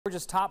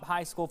Georgia's top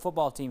high school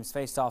football teams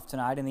faced off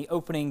tonight in the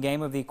opening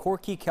game of the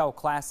Corky Kell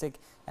Classic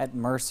at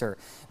Mercer.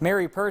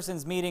 Mary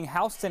Persons meeting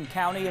Houston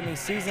County in the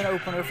season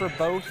opener for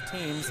both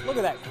teams. Look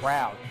at that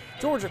crowd.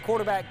 Georgia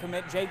quarterback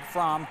commit Jake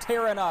Fromm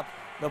tearing up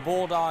the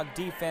Bulldog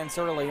defense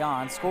early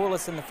on.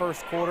 Scoreless in the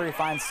first quarter. He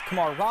finds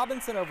Kamar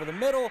Robinson over the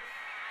middle.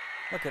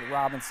 Look at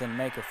Robinson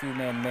make a few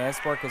men miss,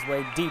 work his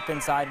way deep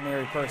inside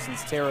Mary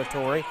Persons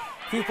territory.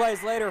 A few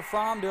plays later,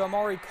 Fromm to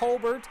Amari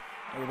Colbert.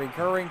 A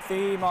recurring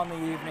theme on the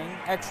evening.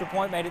 Extra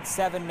point made it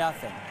 7-0.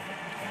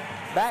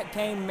 Back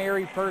came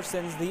Mary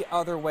Persons the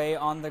other way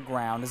on the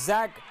ground.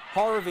 Zach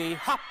Harvey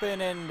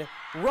hopping and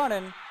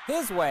running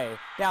his way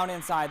down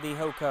inside the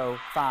HoCo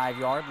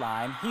 5-yard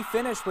line. He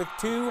finished with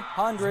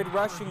 200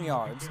 rushing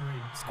yards.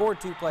 Scored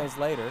 2 plays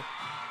later.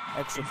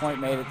 Extra point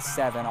made it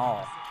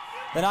 7-all.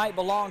 The night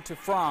belonged to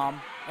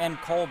Fromm and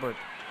Colbert.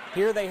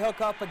 Here they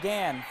hook up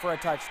again for a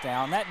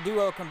touchdown. That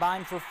duo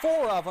combined for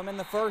 4 of them in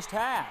the first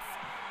half.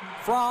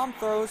 Fromm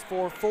throws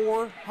for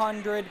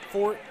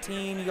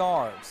 414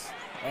 yards,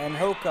 and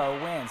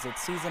HoCo wins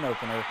its season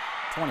opener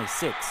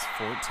 26-14.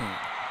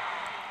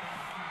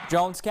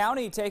 Jones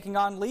County taking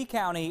on Lee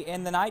County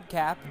in the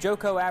nightcap.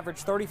 JoCo averaged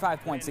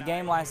 35 points a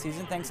game last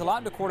season, thanks a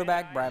lot to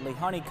quarterback Bradley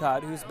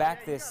Honeycutt, who's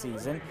back this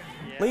season.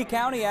 Lee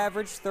County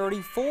averaged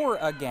 34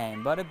 a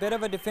game, but a bit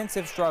of a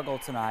defensive struggle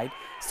tonight.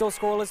 Still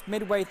scoreless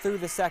midway through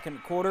the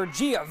second quarter.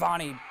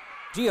 Giavante,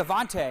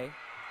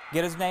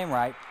 get his name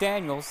right,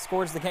 Daniels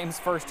scores the game's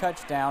first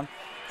touchdown.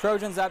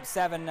 Trojans up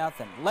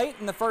 7-0. Late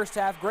in the first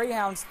half,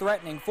 Greyhounds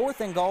threatening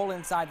 4th and goal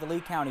inside the Lee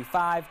County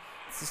 5.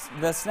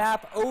 The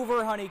snap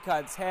over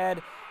Honeycutt's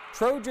head.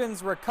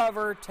 Trojans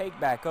recover, take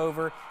back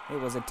over. It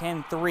was a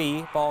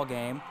 10-3 ball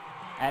game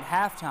at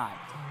halftime.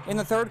 In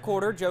the third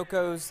quarter,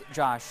 JoCo's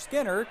Josh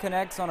Skinner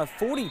connects on a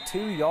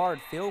 42-yard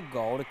field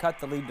goal to cut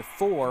the lead to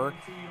 4.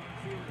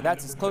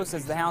 That's as close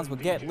as the Hounds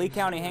would get. Lee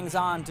County hangs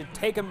on to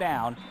take them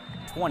down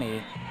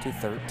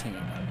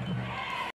 20-13.